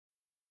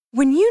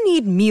When you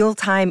need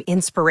mealtime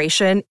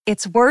inspiration,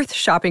 it's worth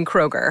shopping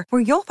Kroger,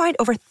 where you'll find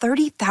over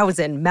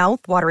 30,000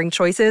 mouth-watering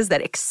choices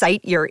that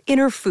excite your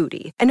inner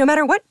foodie. And no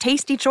matter what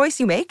tasty choice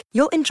you make,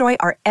 you'll enjoy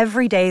our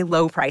everyday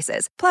low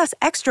prices, plus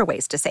extra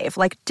ways to save,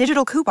 like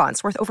digital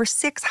coupons worth over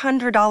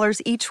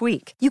 $600 each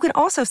week. You can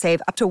also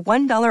save up to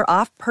 $1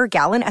 off per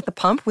gallon at the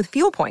pump with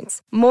fuel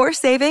points. More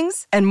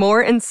savings and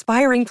more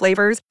inspiring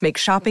flavors make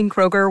shopping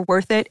Kroger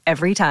worth it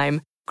every time.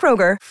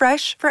 Kroger,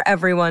 fresh for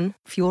everyone.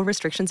 Fuel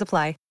restrictions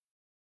apply.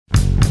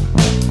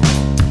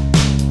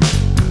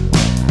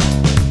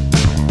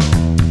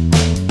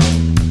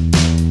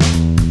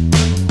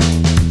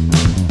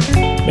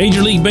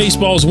 Major League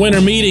Baseball's winter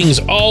meetings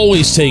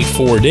always take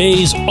 4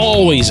 days,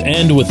 always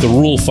end with the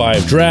Rule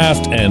 5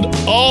 draft, and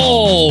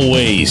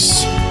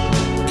always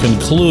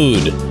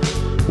conclude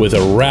with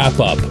a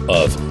wrap-up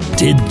of,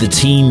 did the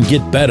team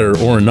get better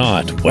or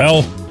not?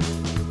 Well,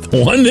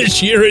 the one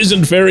this year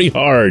isn't very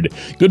hard.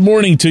 Good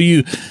morning to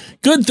you.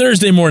 Good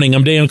Thursday morning.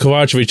 I'm Dan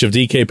Kovacevic of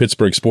DK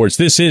Pittsburgh Sports.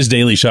 This is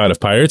Daily Shot of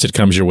Pirates. It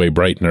comes your way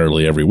bright and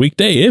early every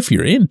weekday if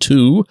you're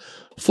into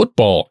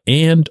football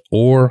and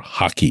or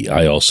hockey.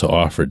 I also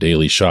offer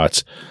daily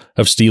shots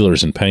of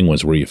Steelers and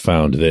Penguins where you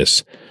found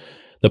this.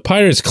 The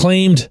Pirates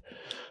claimed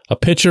a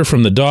pitcher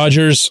from the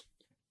Dodgers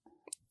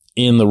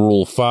in the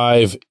Rule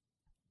 5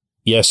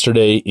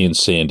 yesterday in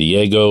San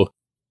Diego,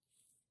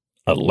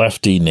 a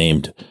lefty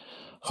named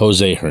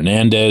Jose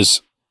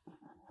Hernandez.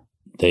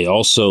 They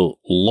also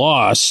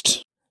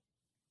lost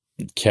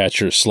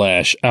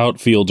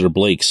catcher/outfielder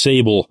Blake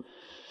Sabol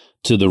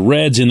to the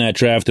Reds in that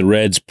draft. The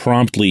Reds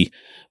promptly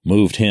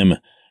moved him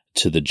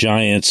to the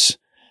Giants.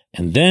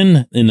 And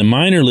then in the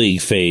minor league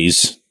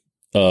phase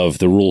of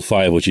the Rule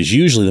 5, which is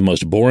usually the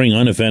most boring,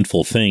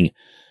 uneventful thing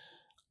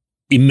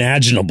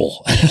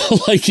imaginable,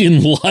 like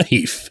in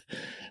life,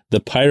 the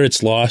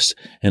Pirates lost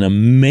an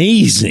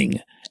amazing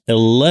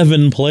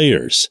 11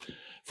 players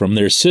from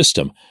their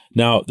system.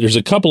 Now, there's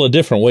a couple of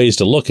different ways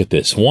to look at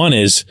this. One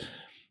is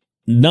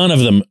none of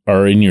them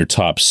are in your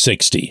top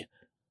 60,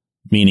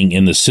 meaning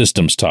in the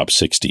system's top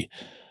 60.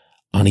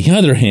 On the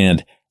other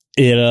hand,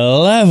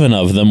 11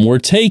 of them were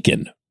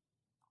taken.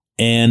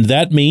 And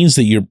that means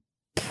that you're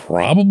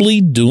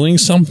probably doing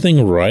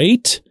something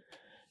right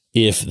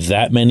if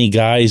that many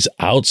guys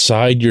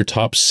outside your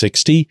top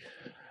 60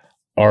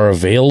 are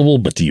available,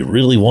 but do you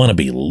really want to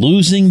be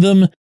losing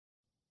them?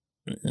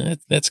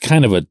 That's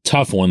kind of a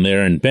tough one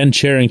there. And Ben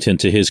Cherington,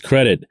 to his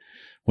credit,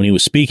 when he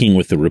was speaking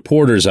with the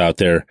reporters out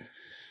there,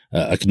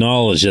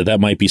 acknowledged that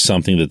might be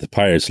something that the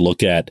Pirates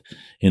look at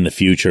in the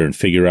future and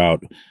figure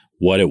out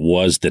what it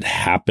was that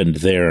happened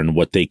there and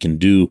what they can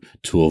do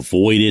to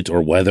avoid it,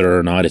 or whether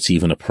or not it's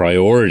even a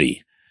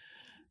priority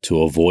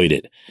to avoid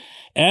it.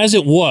 As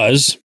it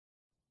was,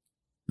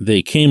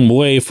 they came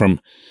away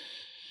from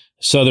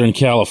Southern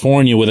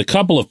California with a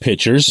couple of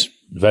pitchers,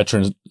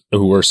 veterans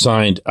who were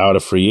signed out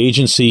of free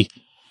agency,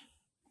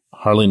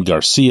 Harlan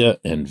Garcia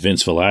and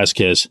Vince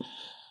Velasquez.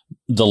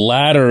 The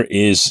latter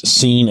is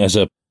seen as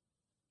a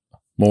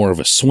more of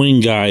a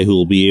swing guy who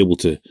will be able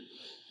to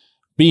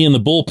be in the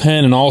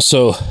bullpen and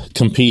also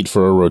compete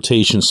for a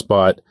rotation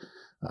spot.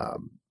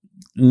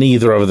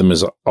 Neither of them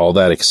is all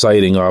that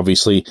exciting,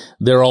 obviously.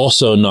 They're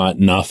also not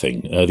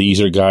nothing. These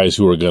are guys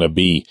who are going to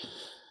be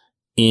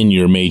in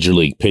your major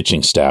league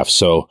pitching staff.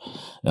 So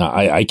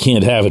I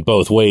can't have it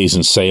both ways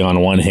and say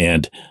on one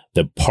hand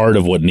that part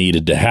of what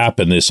needed to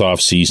happen this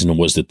offseason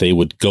was that they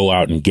would go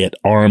out and get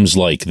arms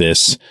like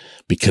this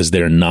because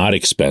they're not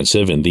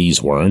expensive, and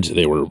these weren't.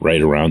 They were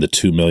right around the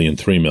 $2 million,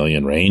 $3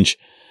 million range.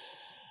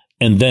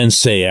 And then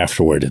say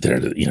afterward that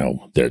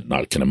they're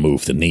not going to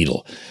move the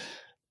needle.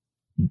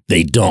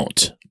 They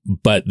don't.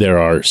 But there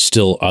are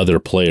still other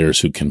players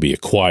who can be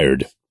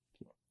acquired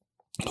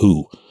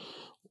who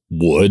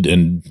would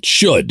and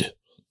should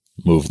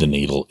move the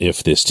needle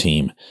if this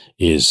team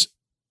is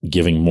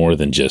giving more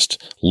than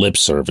just lip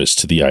service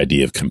to the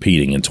idea of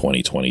competing in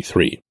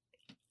 2023.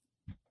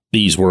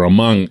 These were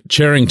among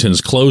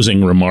Cherington's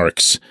closing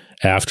remarks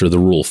after the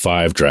Rule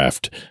 5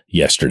 draft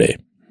yesterday.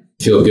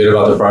 Feel good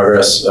about the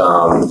progress.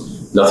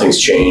 Nothing's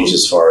changed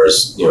as far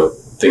as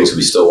things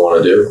we still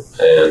want to do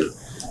and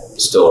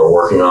still are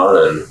working on,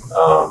 and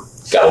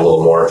got a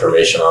little more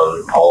information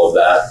on all of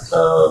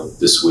that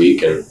this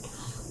week, and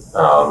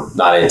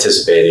not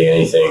anticipating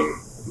anything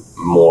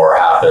more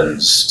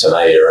happens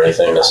tonight or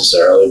anything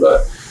necessarily,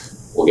 but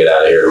we'll get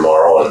out of here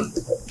tomorrow and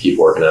keep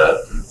working at it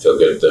and feel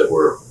good that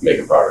we're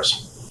making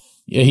progress.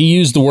 Yeah, he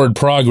used the word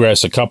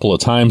progress a couple of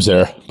times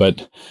there,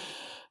 but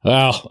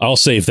I'll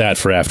save that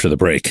for after the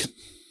break.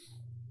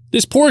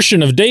 This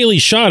portion of Daily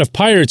Shot of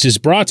Pirates is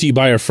brought to you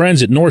by our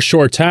friends at North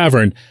Shore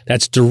Tavern.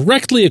 That's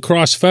directly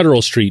across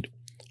Federal Street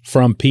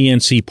from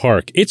PNC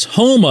Park. It's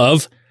home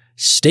of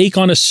Steak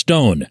on a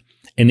Stone,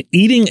 an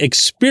eating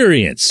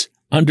experience,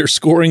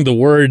 underscoring the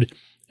word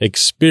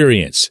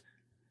experience.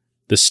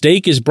 The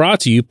steak is brought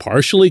to you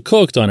partially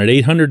cooked on an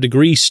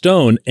 800-degree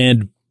stone,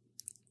 and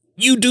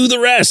you do the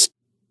rest.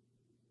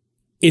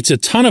 It's a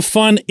ton of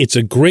fun. It's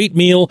a great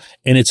meal,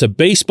 and it's a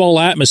baseball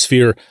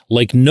atmosphere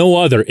like no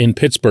other in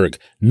Pittsburgh.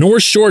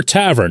 North Shore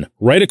Tavern,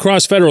 right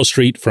across Federal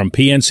Street from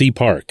PNC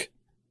Park.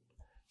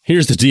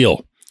 Here's the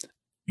deal.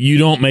 You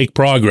don't make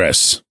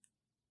progress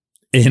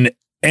in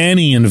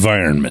any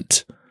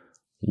environment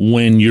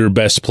when your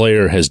best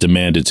player has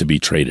demanded to be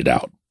traded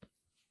out.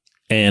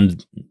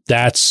 And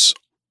that's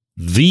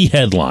the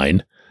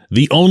headline,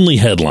 the only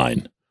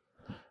headline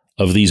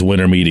of these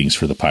winter meetings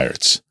for the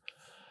Pirates.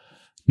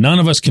 None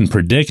of us can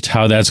predict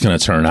how that's going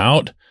to turn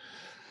out.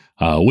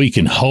 We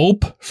can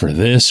hope for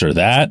this or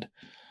that.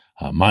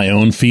 My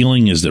own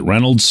feeling is that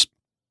Reynolds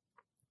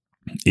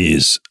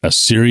is a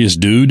serious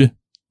dude,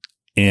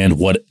 and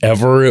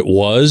whatever it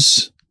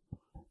was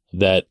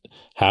that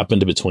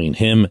happened between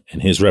him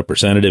and his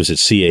representatives at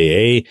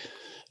CAA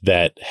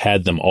that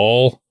had them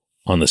all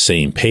on the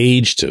same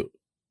page to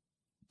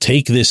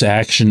take this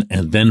action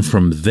and then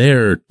from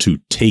there to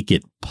take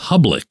it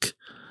public.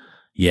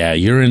 Yeah,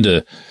 you're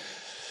into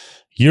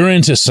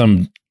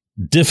some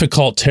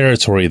difficult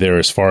territory there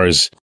as far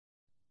as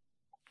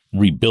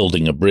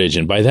rebuilding a bridge.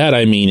 And by that,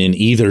 I mean in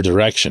either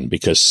direction,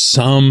 because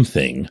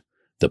something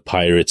the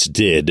Pirates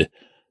did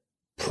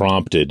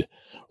prompted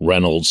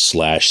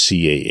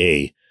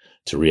Reynolds/CAA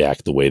to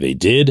react the way they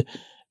did.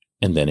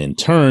 And then in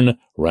turn,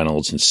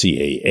 Reynolds and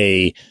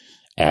CAA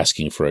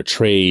asking for a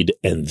trade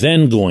and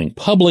then going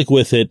public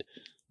with it.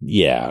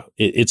 Yeah,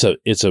 it's a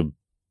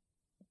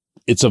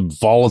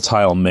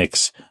volatile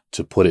mix,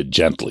 to put it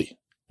gently.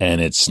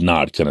 And it's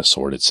not going to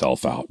sort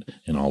itself out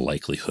in all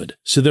likelihood.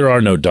 So there are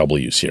no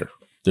W's here.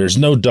 There's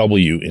no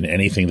W in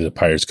anything that the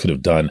Pirates could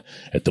have done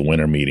at the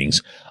winter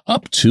meetings,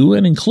 up to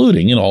and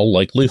including, in all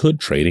likelihood,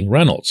 trading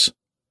Reynolds.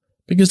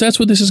 Because that's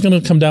what this is going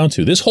to come down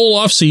to. This whole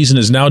offseason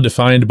is now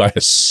defined by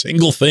a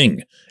single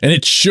thing. And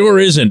it sure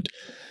isn't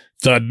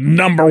the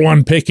number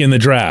one pick in the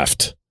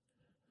draft.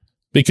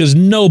 Because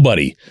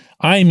nobody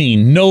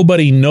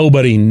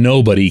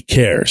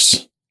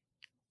cares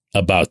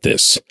about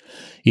this.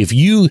 If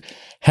you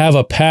have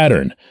a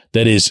pattern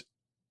that is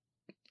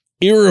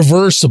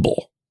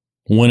irreversible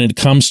when it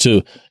comes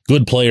to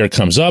good player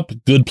comes up,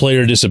 good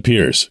player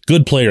disappears,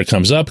 good player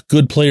comes up,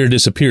 good player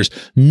disappears,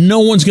 no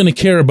one's going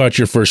to care about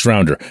your first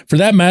rounder. For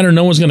that matter,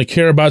 no one's going to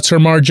care about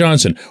Termarr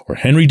Johnson or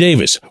Henry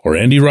Davis or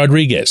Andy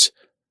Rodriguez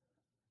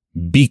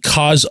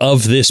because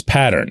of this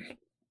pattern.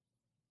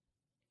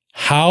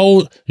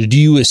 How do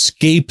you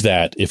escape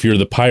that if you're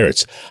the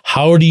Pirates?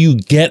 How do you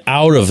get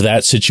out of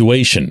that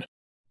situation?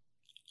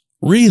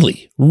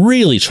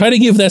 Really try to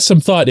give that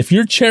some thought. If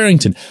you're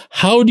Cherington,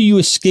 how do you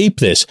escape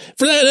this?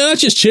 For that, not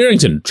just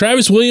Cherington,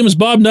 Travis Williams,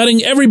 Bob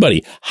Nutting,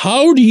 everybody.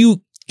 How do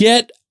you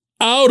get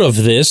out of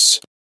this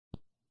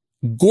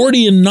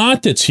Gordian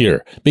knot that's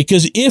here?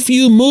 Because if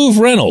you move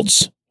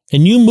Reynolds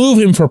and you move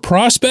him for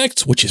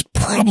prospects, which is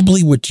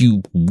probably what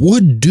you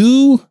would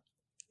do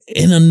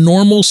in a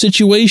normal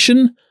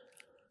situation,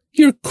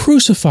 you're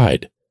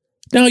crucified.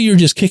 Now you're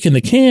just kicking the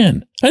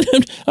can.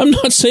 I'm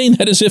not saying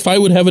that as if I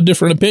would have a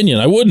different opinion.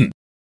 I wouldn't.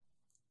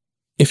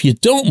 If you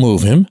don't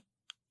move him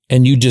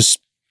and you just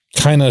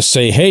kind of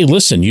say, hey,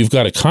 listen, you've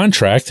got a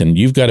contract and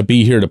you've got to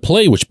be here to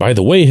play, which, by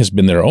the way, has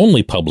been their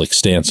only public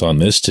stance on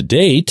this to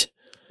date,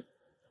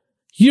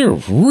 you're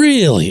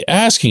really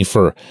asking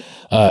for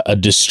a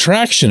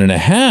distraction and a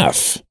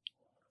half.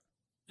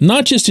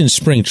 Not just in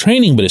spring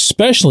training, but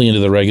especially into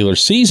the regular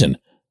season.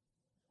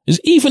 Is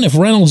even if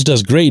Reynolds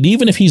does great,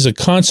 even if he's a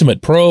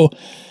consummate pro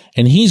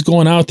and he's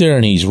going out there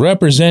and he's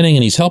representing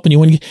and he's helping you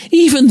win,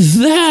 even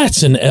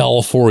that's an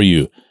L for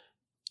you.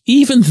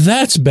 Even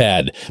that's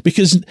bad,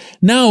 because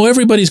now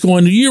everybody's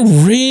going, you're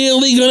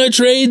really going to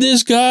trade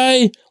this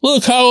guy?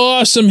 Look how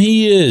awesome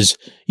he is.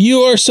 You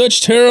are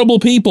such terrible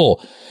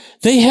people.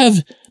 They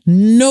have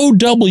no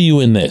W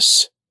in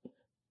this.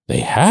 They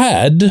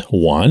had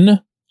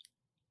one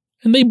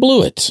and they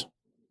blew it.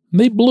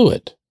 They blew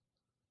it.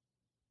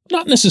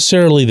 Not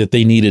necessarily that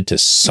they needed to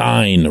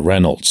sign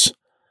Reynolds,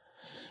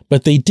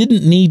 but they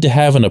didn't need to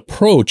have an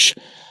approach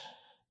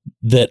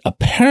that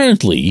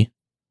apparently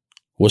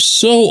was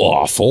so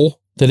awful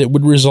that it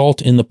would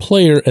result in the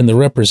player and the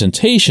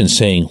representation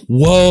saying,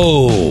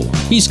 whoa,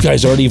 these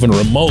guys aren't even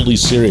remotely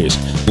serious.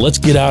 Let's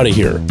get out of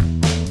here.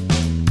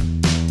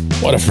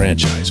 What a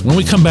franchise. When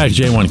we come back,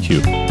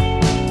 J1Q.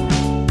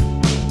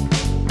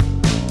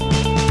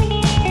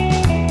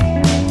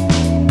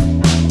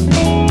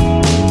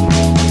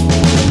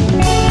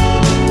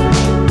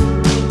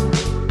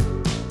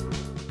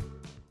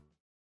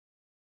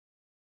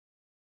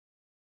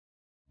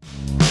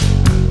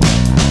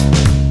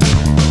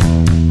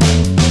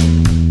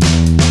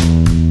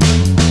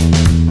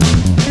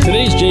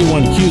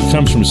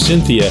 Comes from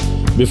Cynthia.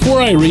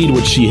 Before I read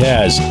what she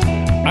has,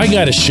 I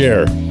gotta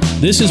share.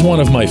 This is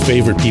one of my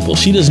favorite people.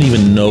 She doesn't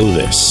even know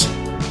this,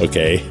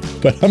 okay?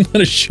 But I'm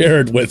gonna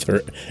share it with her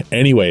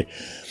anyway.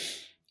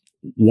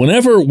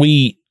 Whenever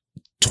we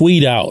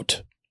tweet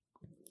out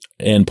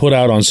and put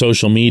out on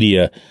social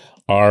media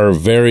our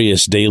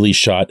various Daily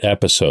Shot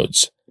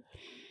episodes,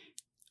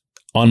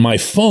 on my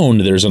phone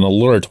there's an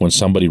alert when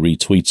somebody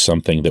retweets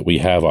something that we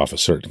have off a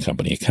certain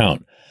company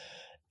account.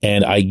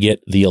 And I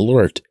get the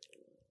alert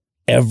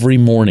every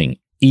morning,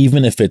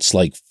 even if it's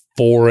like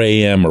 4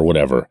 a.m. or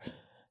whatever.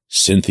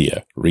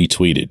 Cynthia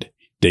retweeted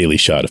Daily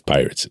Shot of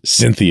Pirates.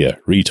 Cynthia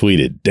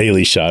retweeted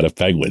Daily Shot of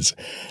Penguins.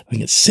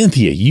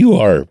 Cynthia, you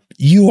are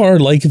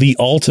like the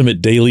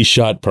ultimate Daily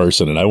Shot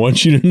person, and I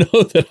want you to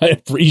know that I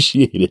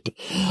appreciate it.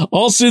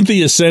 All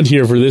Cynthia sent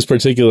here for this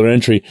particular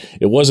entry,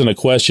 it wasn't a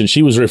question.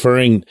 She was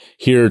referring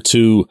here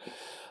to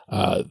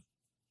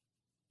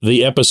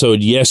the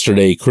episode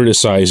yesterday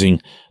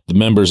criticizing the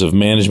members of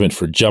management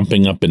for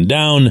jumping up and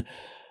down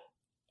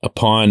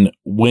upon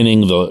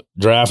winning the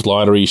draft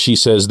lottery. She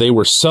says they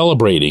were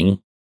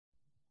celebrating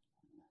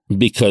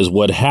because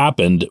what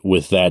happened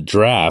with that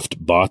draft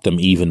bought them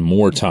even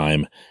more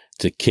time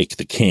to kick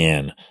the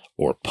can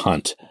or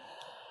punt.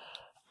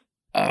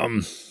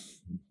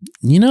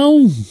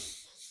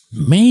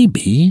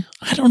 Maybe.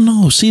 I don't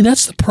know. See,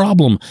 that's the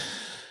problem.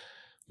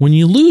 When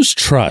you lose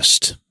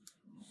trust,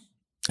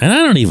 and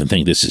I don't even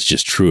think this is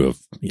just true of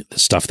the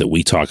stuff that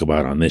we talk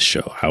about on this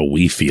show, how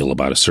we feel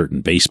about a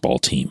certain baseball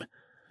team.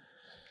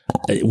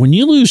 When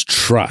you lose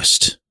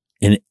trust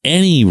in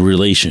any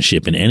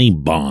relationship, in any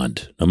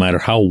bond, no matter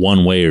how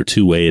one way or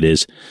two way it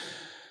is,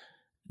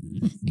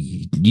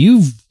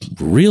 you've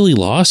really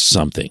lost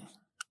something.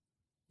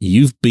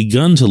 You've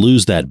begun to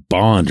lose that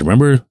bond.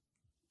 Remember,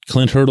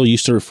 Clint Hurdle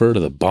used to refer to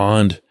the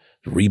bond,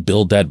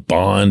 rebuild that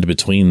bond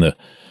between the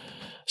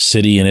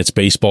city and its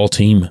baseball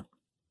team.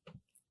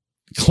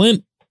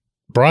 Clint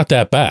brought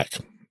that back.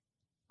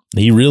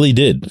 He really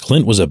did.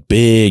 Clint was a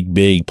big,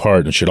 big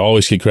part and should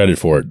always get credit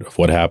for it, of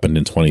what happened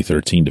in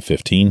 2013 to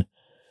 15.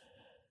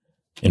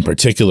 In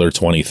particular,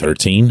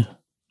 2013.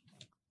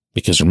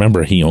 Because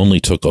remember, he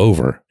only took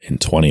over in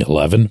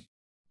 2011.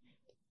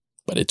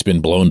 But it's been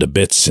blown to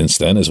bits since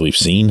then, as we've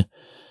seen.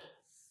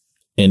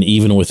 And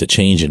even with the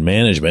change in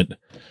management,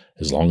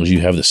 as long as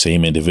you have the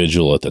same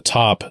individual at the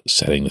top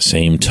setting the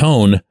same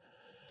tone,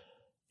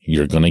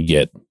 you're going to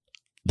get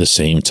the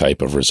same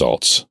type of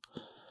results.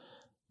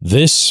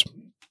 This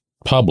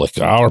public,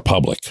 our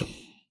public,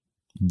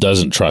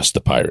 doesn't trust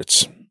the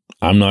Pirates.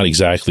 I'm not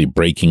exactly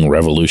breaking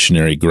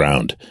revolutionary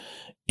ground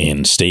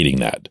in stating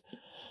that.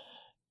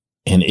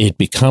 And it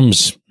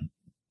becomes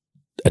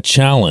a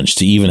challenge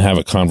to even have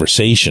a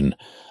conversation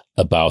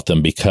about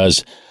them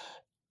because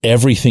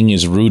everything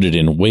is rooted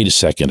in, wait a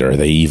second, are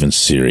they even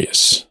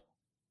serious?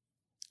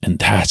 And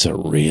that's a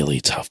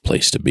really tough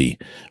place to be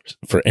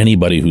for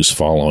anybody who's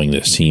following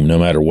this team, no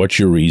matter what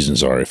your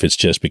reasons are. If it's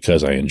just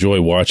because I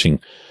enjoy watching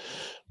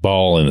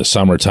ball in the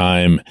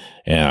summertime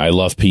and I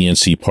love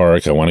PNC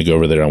Park, I want to go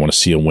over there, I want to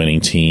see a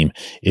winning team.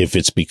 If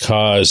it's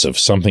because of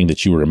something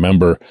that you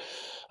remember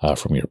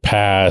from your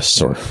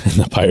past, or in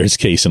the Pirates'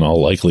 case, in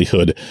all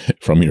likelihood,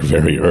 from your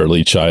very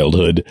early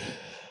childhood,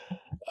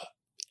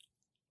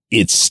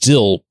 it's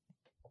still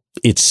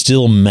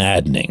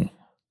maddening.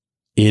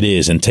 It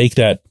is. And take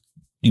that,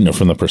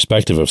 from the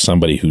perspective of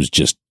somebody who's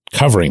just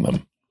covering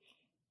them.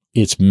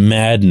 It's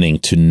maddening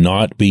to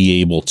not be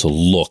able to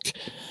look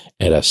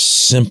at a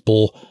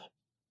simple,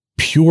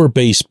 pure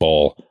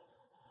baseball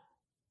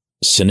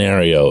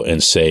scenario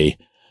and say,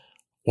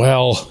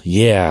 well,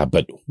 yeah,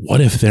 but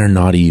what if they're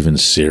not even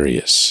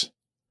serious?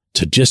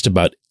 To just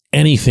about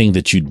anything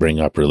that you'd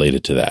bring up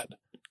related to that.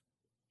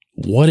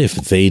 What if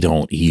they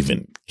don't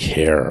even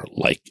care,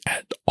 like,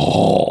 at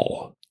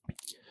all?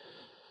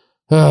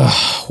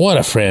 What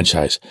a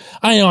franchise.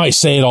 I know I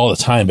say it all the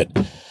time, but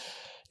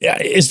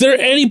is there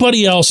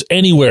anybody else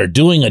anywhere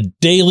doing a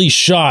daily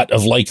shot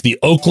of like the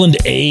Oakland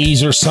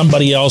A's or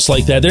somebody else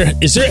like that?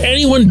 Is there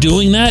anyone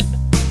doing that?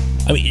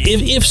 I mean,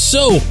 if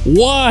so,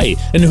 why?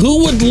 And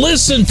who would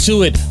listen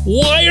to it?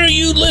 Why are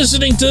you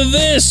listening to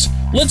this?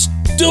 Let's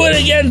do it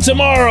again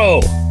tomorrow.